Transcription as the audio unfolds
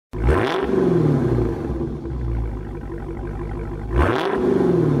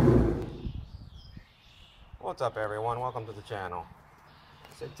What's up, everyone? Welcome to the channel.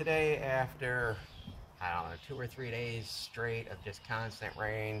 So today, after I don't know, 2 or 3 days straight of just constant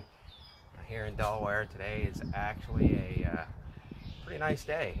rain here in Delaware, today is actually a pretty nice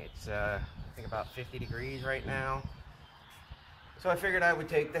day. It's I think about 50 degrees right now. So I figured I would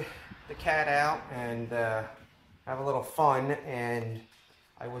take the cat out and have a little fun, and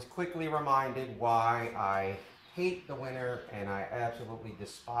I was quickly reminded why I hate the winter and I absolutely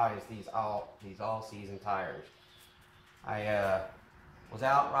despise these all-season tires. I was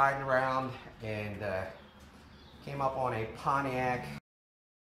out riding around and came up on a Pontiac.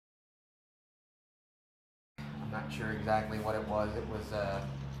 I'm not sure exactly what it was. It was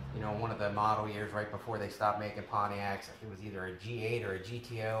you know, one of the model years right before they stopped making Pontiacs. It was either a G8 or a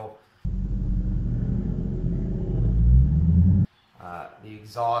GTO. The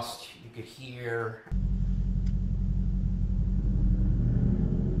exhaust, you could hear.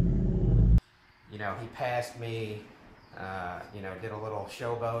 You know, he passed me, you know, did a little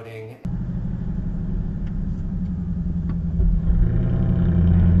showboating.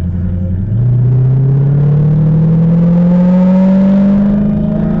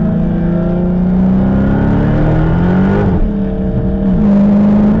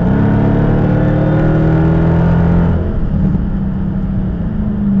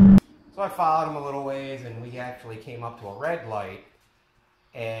 So I followed him a little ways, and we actually came up to a red light,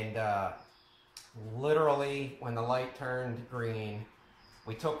 and literally when the light turned green,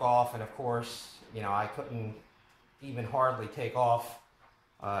 we took off, and of course, you know, I couldn't even hardly take off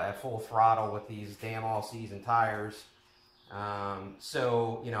at full throttle with these damn all-season tires.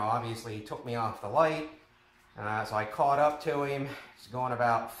 So, you know, obviously he took me off the light. So I caught up to him. He's going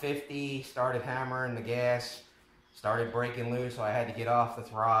about 50, started hammering the gas, started breaking loose, so I had to get off the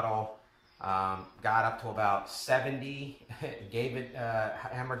throttle. Got up to about 70, gave it,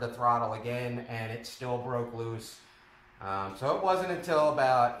 hammered the throttle again, and it still broke loose. So it wasn't until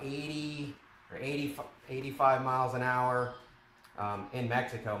about 80 or 85 miles an hour, in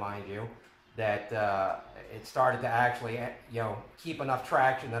Mexico, mind you, that it started to actually, you know, keep enough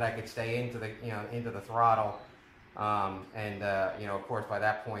traction that I could stay into the, you know, into the throttle. And you know, of course, by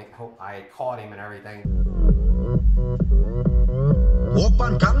that point, I had caught him and everything.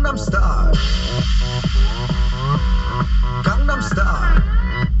 Open Gangnam Style. Gangnam Style.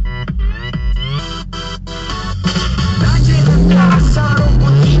 낮에는 따사로운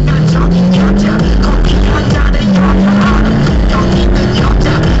인간적인 여자, 커피 한 잔에 여유하는 경 있는 여자,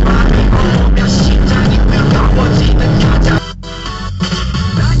 말을 오면 심장이 뜨거워지는 여자.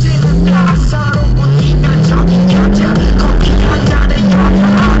 낮에는 따사로운 인간적인 여자, 커피 한 잔에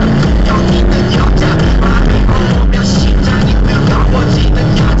여유하는 경 있는 여자, 말을 오면 심장이 뜨거워지는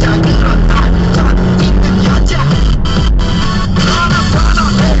여자, 그런 반전 있는 여자.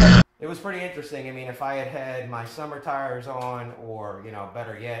 It was pretty interesting. I mean, if I had had my summer tires on, or, you know,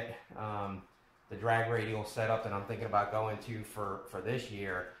 better yet, the drag radial setup that I'm thinking about going to for this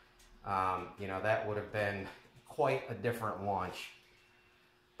year, you know, that would have been quite a different launch.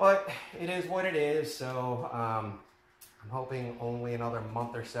 But it is what it is, so I'm hoping only another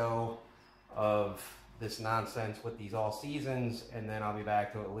month or so of this nonsense with these all seasons, and then I'll be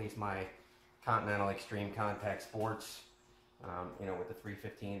back to at least my Continental Extreme Contact Sports, you know, with the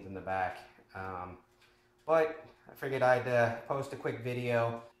 315s in the back. But I figured I'd post a quick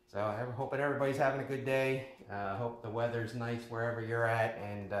video. So I'm hoping everybody's having a good day. Hope the weather's nice wherever you're at,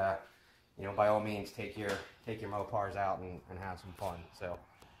 and you know, by all means, take your Mopars out and have some fun. So,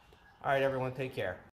 all right, everyone, take care.